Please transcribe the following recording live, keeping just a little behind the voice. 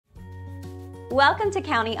Welcome to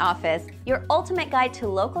County Office, your ultimate guide to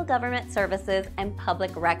local government services and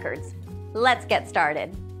public records. Let's get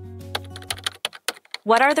started.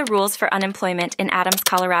 What are the rules for unemployment in Adams,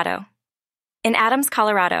 Colorado? In Adams,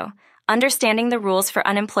 Colorado, understanding the rules for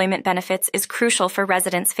unemployment benefits is crucial for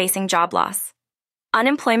residents facing job loss.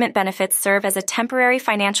 Unemployment benefits serve as a temporary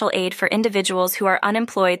financial aid for individuals who are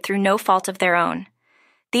unemployed through no fault of their own.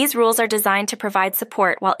 These rules are designed to provide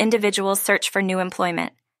support while individuals search for new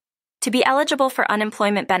employment. To be eligible for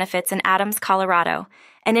unemployment benefits in Adams, Colorado,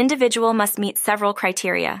 an individual must meet several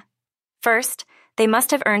criteria. First, they must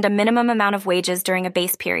have earned a minimum amount of wages during a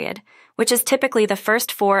base period, which is typically the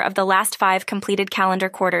first 4 of the last 5 completed calendar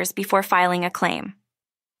quarters before filing a claim.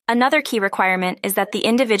 Another key requirement is that the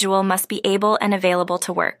individual must be able and available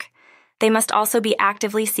to work. They must also be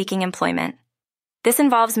actively seeking employment. This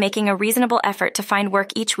involves making a reasonable effort to find work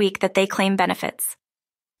each week that they claim benefits.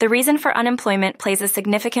 The reason for unemployment plays a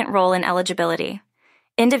significant role in eligibility.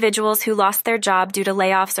 Individuals who lost their job due to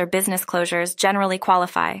layoffs or business closures generally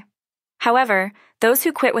qualify. However, those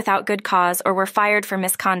who quit without good cause or were fired for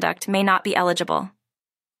misconduct may not be eligible.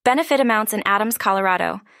 Benefit amounts in Adams,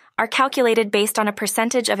 Colorado, are calculated based on a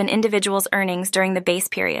percentage of an individual's earnings during the base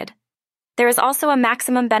period. There is also a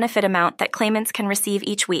maximum benefit amount that claimants can receive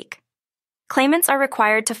each week. Claimants are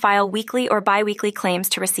required to file weekly or biweekly claims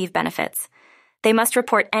to receive benefits. They must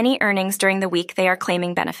report any earnings during the week they are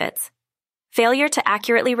claiming benefits. Failure to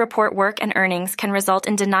accurately report work and earnings can result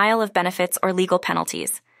in denial of benefits or legal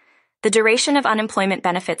penalties. The duration of unemployment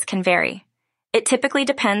benefits can vary. It typically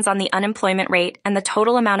depends on the unemployment rate and the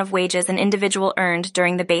total amount of wages an individual earned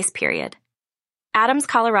during the base period. Adams,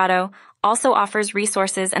 Colorado also offers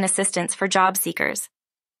resources and assistance for job seekers.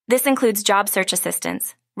 This includes job search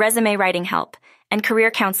assistance, resume writing help, and career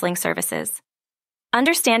counseling services.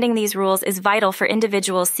 Understanding these rules is vital for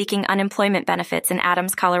individuals seeking unemployment benefits in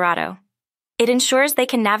Adams, Colorado. It ensures they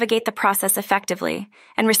can navigate the process effectively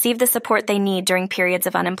and receive the support they need during periods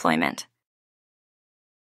of unemployment.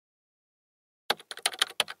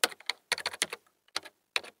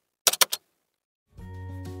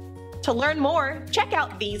 To learn more, check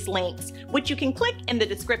out these links, which you can click in the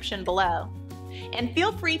description below. And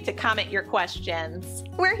feel free to comment your questions.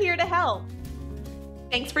 We're here to help.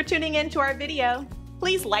 Thanks for tuning in to our video.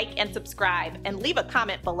 Please like and subscribe and leave a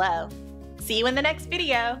comment below. See you in the next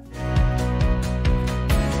video.